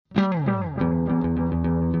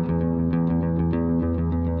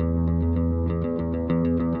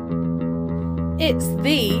It's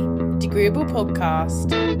the Degreeable podcast.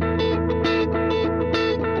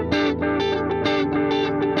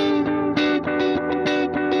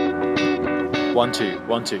 One,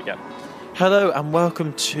 two, yeah. Hello and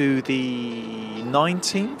welcome to the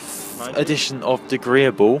 19th edition of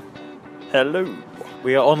Degreeable. Hello.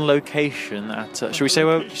 We are on location at. Should we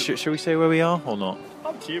say where we are or not?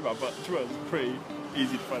 Up to you, man, but it's pretty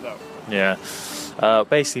easy to find out. Yeah.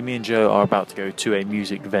 Basically, me and Joe are about to go to a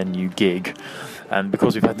music venue gig, and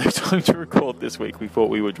because we've had no time to record this week, we thought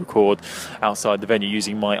we would record outside the venue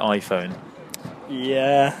using my iPhone.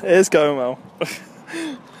 Yeah, it's going well.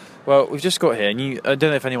 Well, we've just got here, and I don't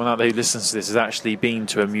know if anyone out there who listens to this has actually been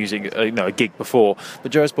to a gig before,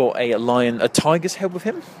 but Joe's brought a tiger's head with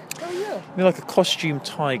him. Oh, yeah. I mean, like a costume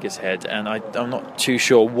tiger's head, and I'm not too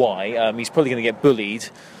sure why. He's probably going to get bullied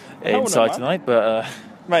inside tonight, but...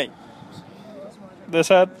 Mate, this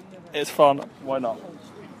head, it's fun. Why not?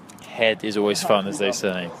 Head is always fun, as they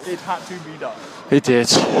say. It had to be done. It did.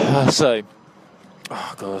 Oh,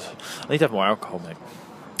 God. I need to have more alcohol, mate.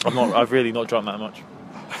 I've really not drunk that much.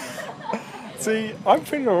 See, I'm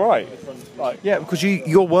feeling alright. Yeah, because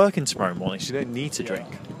you're working tomorrow morning, so you don't need to drink.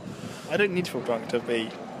 I don't need to feel drunk to be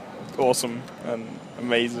awesome and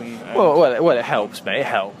amazing. And Well, it helps, mate. It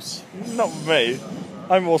helps. not me.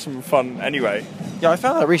 I'm awesome and fun anyway. Yeah, I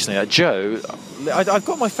found out recently that Joe... I've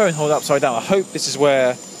got my phone held upside down. I hope this is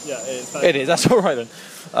where... Yeah, it is. It is. That's all right,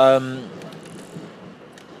 then.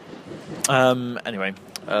 Anyway...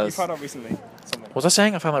 You found out recently something. What was I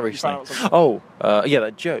saying? I found that recently.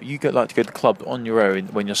 That Joe, you like to go to the club on your own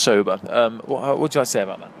when you're sober. What would you like to say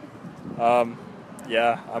about that?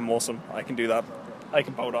 Yeah, I'm awesome. I can do that. I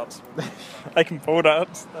can pole dance.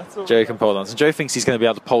 That's all. Joe can pole dance, and Joe thinks he's going to be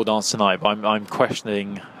able to pole dance tonight. But I'm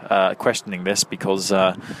questioning this because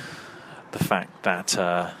the fact that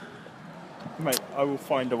Mate, I will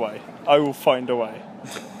find a way. I will find a way.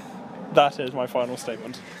 That is my final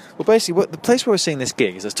statement. well, basically, the place where we're seeing this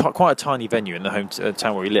gig is quite a tiny venue in the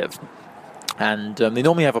hometown where we live, and they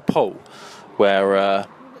normally have a pole where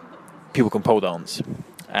people can pole dance.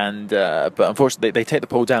 But unfortunately, they take the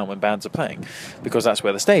pole down when bands are playing because that's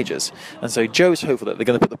where the stage is. And so Joe's hopeful that they're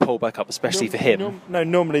going to put the pole back up, especially for him.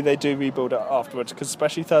 Normally they do rebuild it afterwards because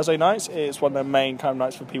especially Thursday nights, it's one of their main kind of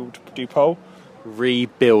nights for people to do pole.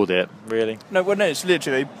 Rebuild it, really? No, it's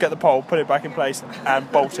literally get the pole, put it back in place,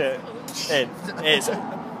 and bolt it in. It's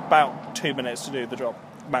about 2 minutes to do the job,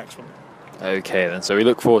 maximum. Okay, then. So we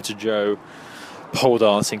look forward to Joe pole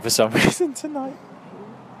dancing for some reason tonight.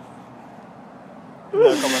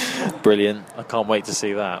 No comment. Brilliant. I can't wait to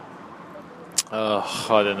see that. Oh,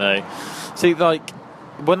 I don't know. See, like,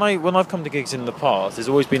 when I've come to gigs in the past, there's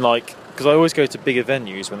always been like, because I always go to bigger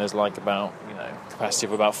venues when there's like about, capacity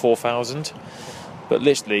of about 4,000. But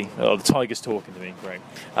literally, the tiger's talking to me, great.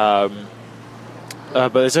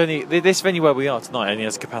 But there's only, this venue where we are tonight only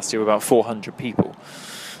has a capacity of about 400 people.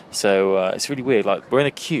 So it's really weird. Like, we're in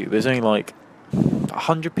a queue, there's only like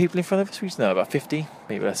 100 people in front of us. We just know about 50,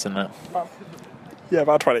 maybe less than that. Yeah,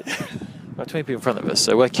 about 20. About 20 people in front of us,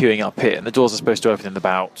 so we're queuing up here, and the doors are supposed to open in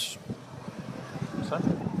about...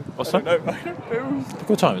 What's that? I don't know.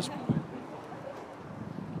 What time is it?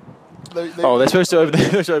 They're supposed to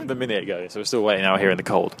open a minute ago, so we're still waiting out here in the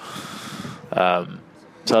cold. So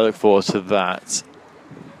I look forward to that.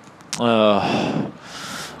 We're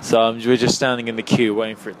just standing in the queue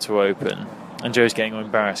waiting for it to open, and Joe's getting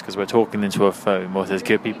embarrassed because we're talking into a phone while there's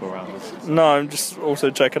good people around us. No, I'm just also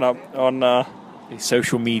checking up on... His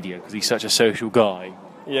social media, because he's such a social guy.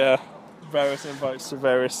 Yeah, various invites to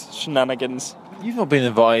various shenanigans. You've not been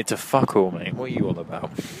invited to fuck all, mate. What are you all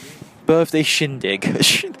about? Birthday shindig.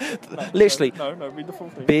 Literally. No, read the full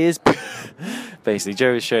thing. Beers. Basically,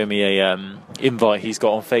 Joe is showing me a invite he's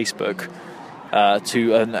got on Facebook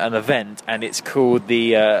to an event, and it's called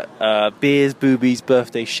the Beers Boobies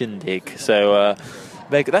Birthday Shindig. So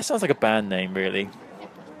that sounds like a band name, really.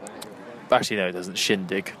 Actually, no, it doesn't.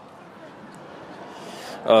 Shindig.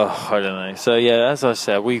 Oh, I don't know. So yeah, as I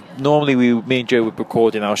said, me and Joe would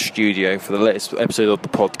record in our studio for the latest episode of the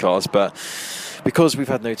podcast, but because we've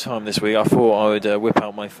had no time this week, I thought I would whip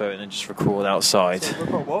out my phone and just record outside. So,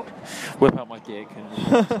 whip out what? Whip out my gig.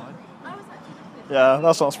 Yeah,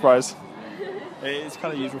 that's not a surprise. It's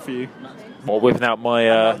kind of usual for you. Or whipping out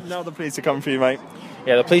my... Now the police are coming for you, mate.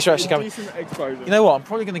 Yeah, the police are actually coming. Decent exposure. You know what? I'm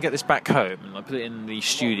probably going to get this back home and put it in the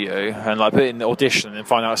studio and put it in the audition and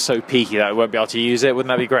find out it's so peaky that I won't be able to use it. Wouldn't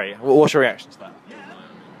that be great? What's your reaction to that?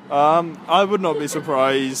 I would not be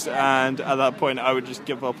surprised, and at that point, I would just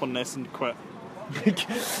give up on this and quit.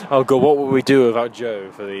 Oh God, what would we do without Joe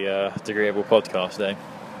for the Degreeable podcast day?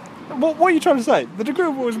 What are you trying to say? The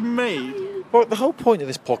Degreeable was made Well, the whole point of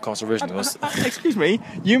this podcast originally was... Excuse me,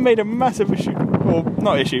 you made a massive issue, or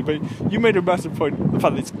not issue, but you made a massive point of the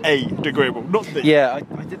fact that it's a Degreeable, not the. Yeah,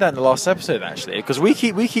 I did that in the last episode, actually, because we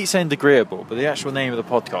keep saying Degreeable, but the actual name of the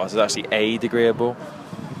podcast is actually a Degreeable.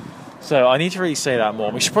 So I need to really say that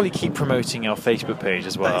more. We should probably keep promoting our Facebook page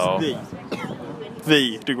as well.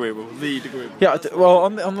 The Degreeable. The Degreeable. Yeah, well,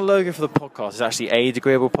 on the logo for the podcast, it's actually a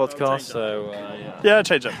Degreeable podcast, so... Yeah,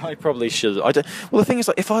 change it. I probably should. Well, the thing is,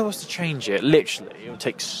 like, if I was to change it, literally, it would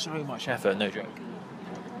take so much effort, no joke.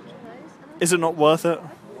 Is it not worth it?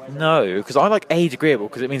 No, because I like a Degreeable,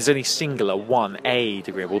 because it means there's only singular, one, a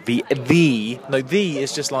Degreeable. The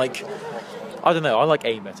is just like... I don't know, I like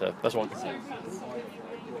a better. That's what I can say.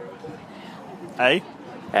 A?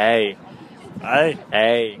 A. A.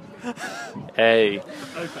 A. A.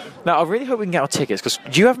 Okay. Now, I really hope we can get our tickets, because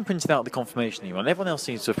you haven't printed out the confirmation email, and everyone else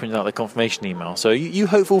seems to have printed out the confirmation email. So, you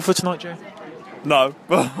hopeful for tonight, Joe? No.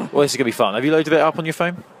 Well, this is going to be fun. Have you loaded it up on your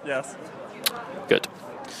phone? Yes. Good.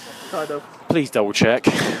 Kind of. Please double check.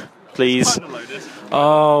 Please. Kind of loaded.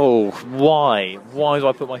 Oh, why? Why do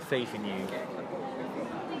I put my faith in you?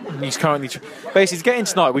 He's currently... Basically, he's getting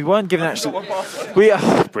tonight. We weren't given actually...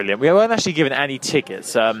 Brilliant. We weren't actually given any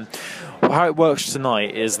tickets. How it works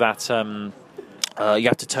tonight is that you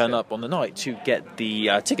have to turn up on the night to get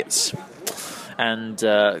the tickets. And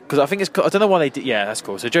because I think it's... I don't know why they did... Yeah, that's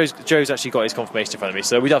cool. So Joe's actually got his confirmation in front of me,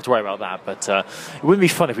 so we don't have to worry about that. But it wouldn't be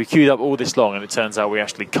fun if we queued up all this long and it turns out we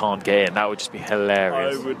actually can't get in. That would just be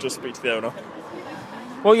hilarious. I would just speak to the owner.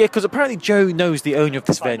 Well, yeah, because apparently Joe knows the owner of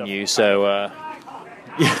this venue, so...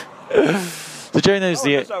 Yeah. So Joe knows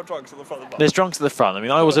There's drunks at the front of the bar. There's drunks at the front. I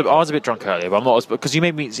mean, I was a bit drunk earlier, but I'm not because you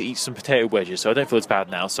made me eat some potato wedges, so I don't feel it's bad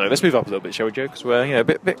now. So let's move up a little bit, shall we, Joe? Because we're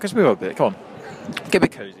let's move up a bit. Come on, get a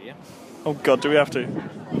bit cosy, yeah. Oh God, do we have to?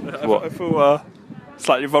 What? I feel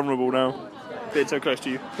slightly vulnerable now, being so close to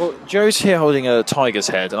you. Well, Joe's here holding a tiger's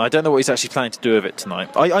head, and I don't know what he's actually planning to do with it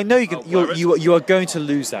tonight. I know you are going to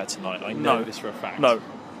lose that tonight. I know this for a fact. No,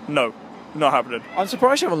 not happening. I'm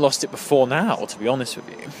surprised you haven't lost it before now. To be honest with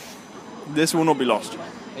you. This will not be lost.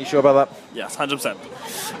 Are you sure about that? Yes, 100%.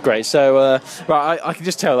 Great. So, right, I can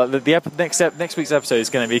just tell that the next week's episode is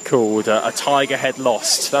going to be called "A Tiger Head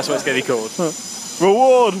Lost." That's what it's going to be called.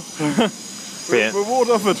 Reward. Brilliant. Reward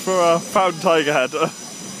offered for a found tiger head.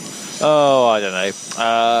 Oh, I don't know.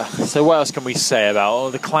 So what else can we say about?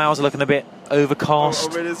 Oh, the clouds are looking a bit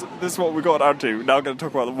overcast. I mean, this is what we got down to. Now I'm going to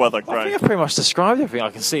talk about the weather. I think I've pretty much described everything I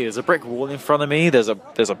can see. There's a brick wall in front of me. There's a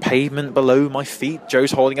pavement below my feet.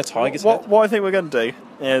 Joe's holding a tiger's head. What I think we're going to do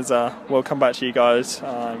is we'll come back to you guys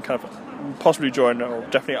and kind of possibly join or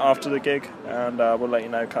definitely after the gig, and we'll let you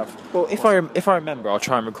know kind of. Well, if I remember, I'll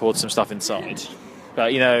try and record some stuff inside.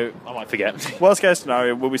 But, I might forget. Worst case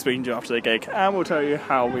scenario, we'll be speaking to you after the gig, and we'll tell you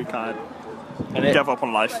how we kind of give up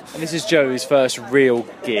on life. And this is Joe's first real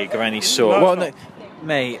gig of any sort. No,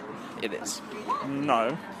 mate, it is.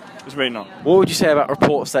 No, it's really not. What would you say about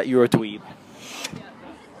reports that you're a dweeb?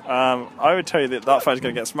 I would tell you that phone's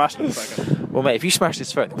going to get smashed in a second. Well, mate, if you smash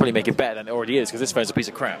this phone, it'll probably make it better than it already is, because this phone's a piece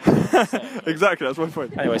of crap. Exactly, that's my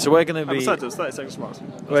point. Anyway, so we're going to be... 30 seconds smarts.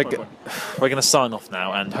 We're going to sign off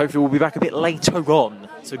now, and hopefully we'll be back a bit later on.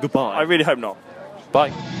 So goodbye. I really hope not. Bye.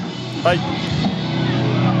 Bye.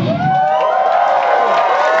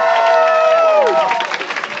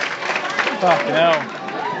 Fucking hell.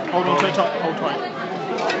 Hold on, hold tight.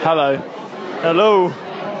 Hello. Hello.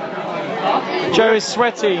 Joe is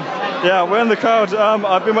sweaty. Yeah, we're in the crowd.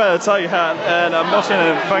 I've been wearing a tiger hat and I'm moshing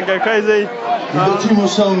and fan go crazy. We've got 2 more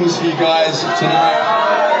songs for you guys tonight.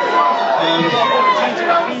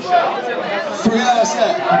 3-hour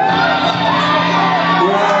set.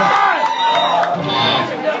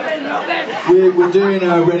 We're doing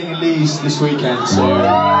Reading and Leeds this weekend, so we're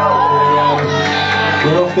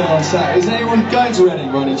off there on Saturday. Is anyone going to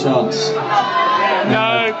Reading by any chance?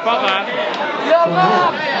 No, fuck that.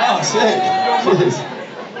 Oh, sick. Cheers.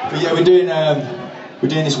 But yeah, we're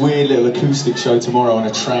doing this weird little acoustic show tomorrow on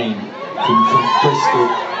a train from Bristol.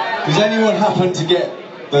 Does anyone happen to get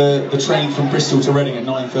the train from Bristol to Reading at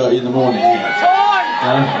 9:30 in the morning? If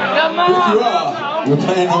you are, we're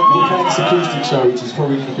playing this acoustic show, which is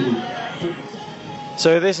probably going to be...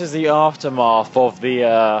 So this is the aftermath of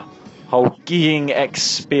the whole gigging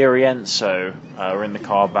experienzo. We're in the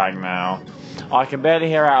car back now. I can barely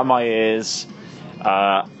hear out of my ears,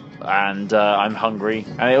 and I'm hungry,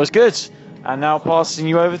 and it was good. And now passing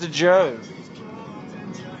you over to Joe.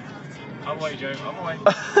 I'm away, Joe. I'm away.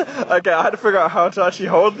 Okay, I had to figure out how to actually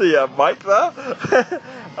hold the mic there.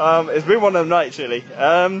 It's been one of them nights, really.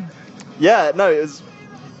 Yeah, no, it was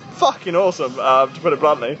fucking awesome, to put it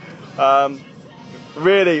bluntly.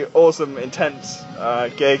 Really awesome, intense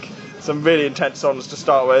gig. some really intense songs to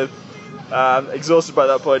start with. Exhausted by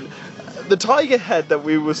that point. The tiger head that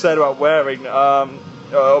we were saying about wearing,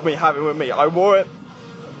 or me having with me, I wore it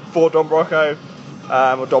for Don Broco,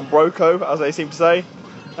 or Don Broco, as they seem to say.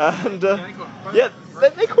 And yeah,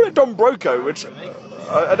 they call it Don Broco, which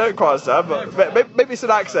I don't quite understand, but maybe it's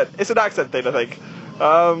an accent. It's an accent thing, I think.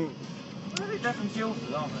 They're from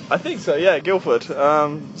Guildford, aren't they? I think so, yeah, Guildford.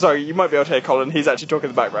 Sorry, you might be able to hear Colin. He's actually talking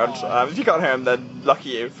in the background. If you can't hear him, then lucky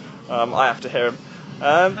you. I have to hear him.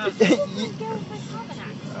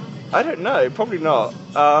 I don't know, probably not.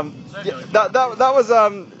 Yeah, that was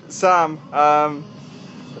Sam.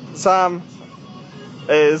 Sam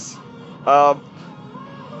is Joe's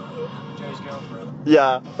girlfriend.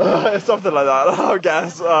 yeah, something like that. I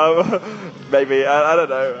guess. Maybe I don't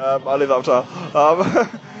know. I'll leave that up to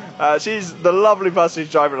her. She's the lovely person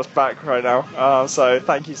who's driving us back right now. So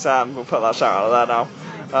thank you, Sam. We'll put that shout out there now.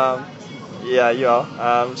 Yeah, you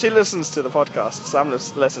are. She listens to the podcast. Sam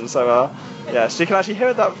listens, so yeah, she can actually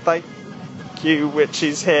hear that. Thank you, which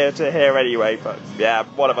she's here to hear anyway. But yeah,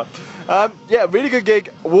 whatever. Yeah, really good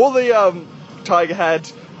gig. Wore the tiger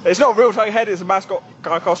head. It's not a real tiger head. It's a mascot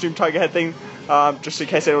costume tiger head thing. Just in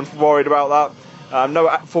case anyone's worried about that. No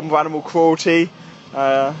form of animal cruelty.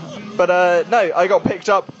 But no, I got picked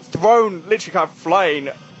up, thrown, literally kind of flying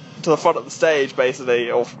to the front of the stage, basically,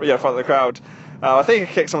 or front of the crowd. I think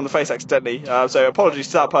I kicked someone in the face accidentally, so apologies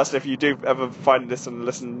to that person if you do ever find this and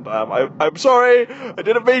listen. I'm sorry, I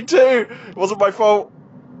didn't mean to. It wasn't my fault.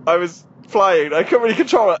 I was flying. I couldn't really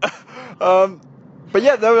control it. But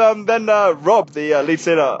yeah, then Rob, the lead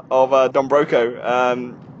singer of Don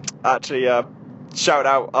Broco, actually shouted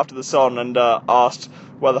out after the song and asked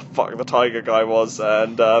where the fuck the tiger guy was,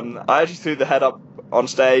 and I actually threw the head up on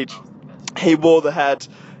stage. He wore the head.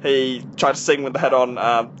 He tried to sing with the head on.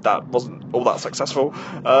 That wasn't all that successful.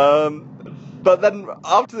 But then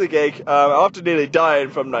after the gig, after nearly dying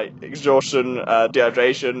from like exhaustion,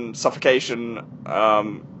 dehydration, suffocation,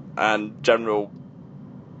 and general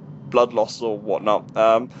blood loss or whatnot,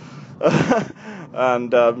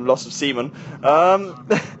 and loss of semen,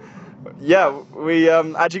 yeah, we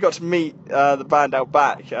actually got to meet the band out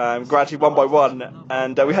back, gradually one by one,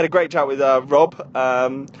 and we had a great chat with Rob.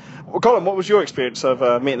 Colin, what was your experience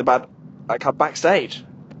of meeting the band backstage?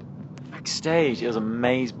 Backstage, it was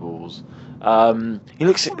amazeballs. He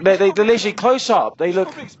looks. They're literally close up. They look.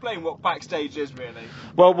 Probably explain what backstage is really.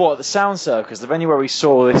 Well, what the Sound Circus, the venue where we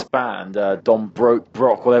saw this band, Don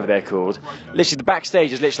Brock, whatever they're called. Literally, the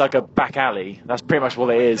backstage is literally like a back alley. That's pretty much what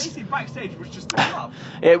it is. Basically, backstage was just the club.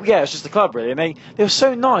 Yeah, it's just a club really, and they were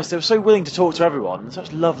so nice. They were so willing to talk to everyone.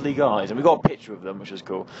 Such lovely guys, and we got a picture of them, which was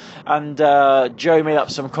cool. And Joe made up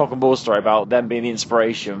some cock and ball story about them being the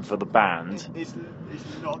inspiration for the band.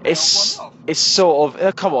 It's sort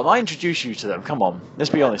of come on. I introduced you to them. Come on, let's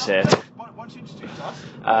be honest here. Once you introduced us,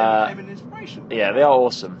 they became an inspiration. Yeah, they are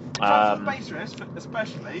awesome.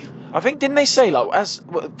 Especially. I think didn't they say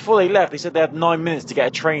before they left? They said they had 9 minutes to get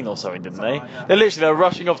a train or something, didn't they? Like that. They're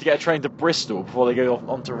rushing off to get a train to Bristol before they go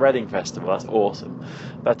on to Reading Festival. That's awesome.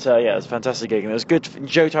 But yeah, it was a fantastic gig, and it was good for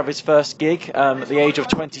Joe to have his first gig at the age of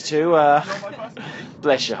 22.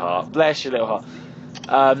 Bless your heart, bless your little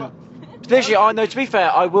heart. Literally, I know. To be fair,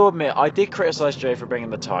 I will admit I did criticise Joe for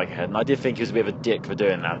bringing the tiger head, and I did think he was a bit of a dick for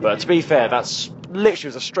doing that. But to be fair, that's literally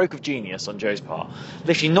was a stroke of genius on Joe's part.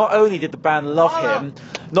 Literally, not only did the band love him,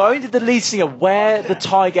 not only did the lead singer wear the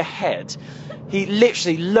tiger head, he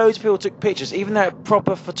literally loads of people took pictures. Even their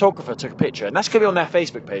proper photographer took a picture, and that's going to be on their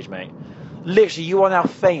Facebook page, mate. Literally, you are now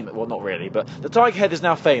famous. Well, not really, but the tiger head is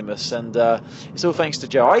now famous, and it's all thanks to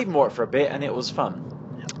Joe. I even wore it for a bit, and it was fun.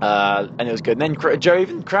 And it was good. And then Joe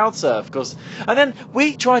even crowd surfed, and then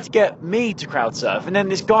we tried to get me to crowd surf, and then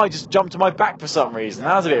this guy just jumped on my back for some reason.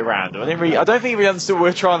 That was a bit random. I don't think he really understood what we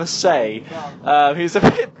were trying to say. He was a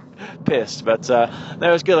bit pissed, but no,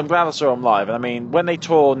 it was good. I'm glad I saw him live. And I mean, when they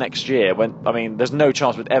tour next year, there's no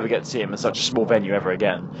chance we'd ever get to see him in such a small venue ever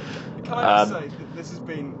again. Can I just say that this has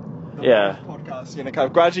been the podcast, kind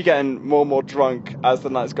of gradually getting more and more drunk as the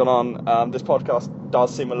night's gone on. This podcast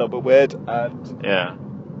does seem a little bit weird, and yeah.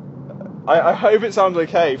 I hope it sounds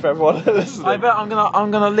okay for everyone listening. I bet I'm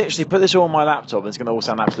gonna literally put this all on my laptop and it's gonna all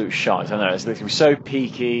sound absolute shite. I know it's gonna be so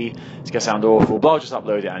peaky, it's gonna sound awful, but I'll just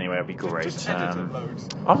upload it anyway, it'll be great. Just edit it loads.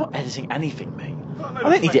 I'm not editing anything, mate.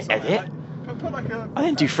 I don't need to edit. I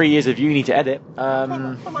didn't do 3 years of uni to edit.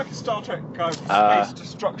 Put like a Star Trek kind of space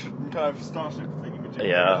destruction kind of Star Trek thing.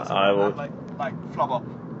 Yeah, I will. Like flubber.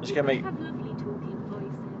 Just gonna make. Have lovely talking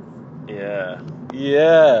voices.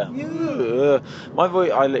 Yeah. My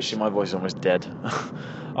voice is almost dead.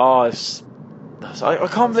 I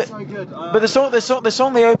can't believe. So good. But the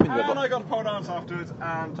song they opened with. And I got a pole dance afterwards,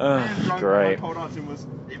 and Oh, being drunk great. and pole dancing was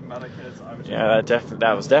even better because I was. Yeah,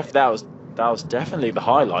 that was definitely the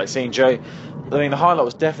highlight. Seeing Joe, I mean, the highlight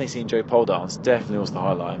was definitely seeing Joe pole dance. Definitely was the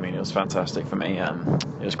highlight. I mean, it was fantastic for me.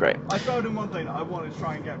 It was great. I failed in one thing. I wanted to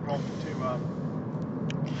try and get Rob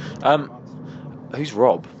to. Who's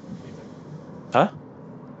Rob? Huh?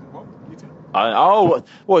 Rob? You too?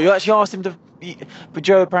 Well, you actually asked him to. But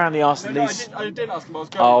Joe apparently asked at least. I did ask him. I was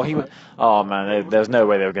going. Oh man, there's no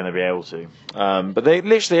way they were going to be able to. But they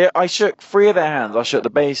literally, I shook 3 of their hands. I shook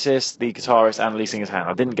the bassist, the guitarist, and the lead singer's hand.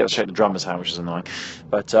 I didn't get to shake the drummer's hand, which is annoying.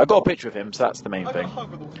 But I got a picture of him, so that's the main I got a thing.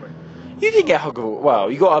 hug with all 3. You did get a hug.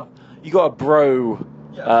 Well, you got a bro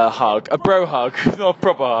hug, a bro hug, not a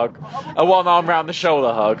proper hug, a one arm round the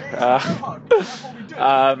shoulder hug.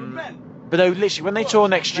 But no, literally, when they tour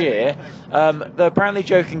next year, apparently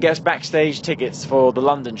Joe can get us backstage tickets for the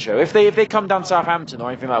London show. If they come down to Southampton or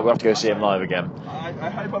anything like that, we'll have to go see him live again. I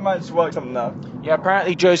hope I managed to work something out. Yeah,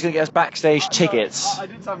 apparently Joe's going to get us backstage tickets. I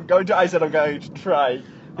did something. I said I'm going to try.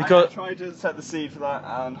 Because I'm trying to set the seed for that,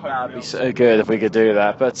 and hopefully that'd be so good if we could do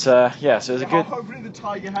that. But yeah, so it's a good. Hopefully the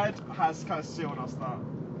tiger head has kind of sealed us that.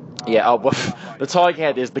 Yeah, the tiger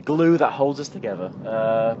head is the glue that holds us together.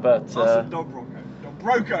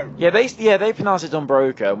 Broco. Yeah, they pronounce it Don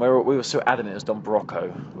Broco, and we were so adamant it was Don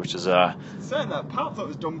Broco, which is Saying that, Pat thought it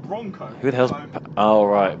was Don Bronco. Who the hell's? So, Oh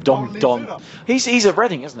right, Don. Sooner. He's at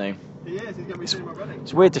Reading, isn't he? He is. He's going to be seeing my wedding.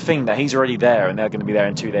 It's weird to think that he's already there and they're going to be there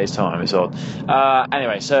in 2 days' time. It's odd.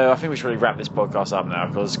 Anyway, so I think we should really wrap this podcast up now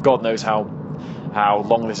because God knows how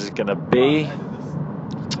long this is going to be.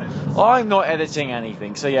 I'm not editing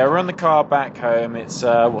anything. So yeah, we're on the car back home. It's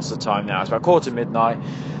what's the time now? It's about 4:45.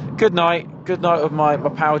 Good night of my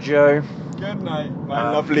pal Joe. Good night,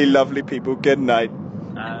 my lovely, lovely people. Good night.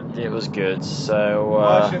 And it was good. So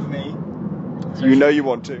Worship me. You know you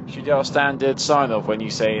want to. should we do our standard sign off when you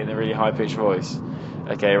say it in a really high pitched voice?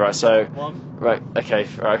 Okay, right. So okay.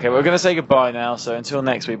 We're gonna say goodbye now. So until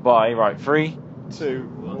next week. Bye. Right. 3, 2,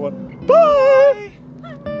 1. Bye.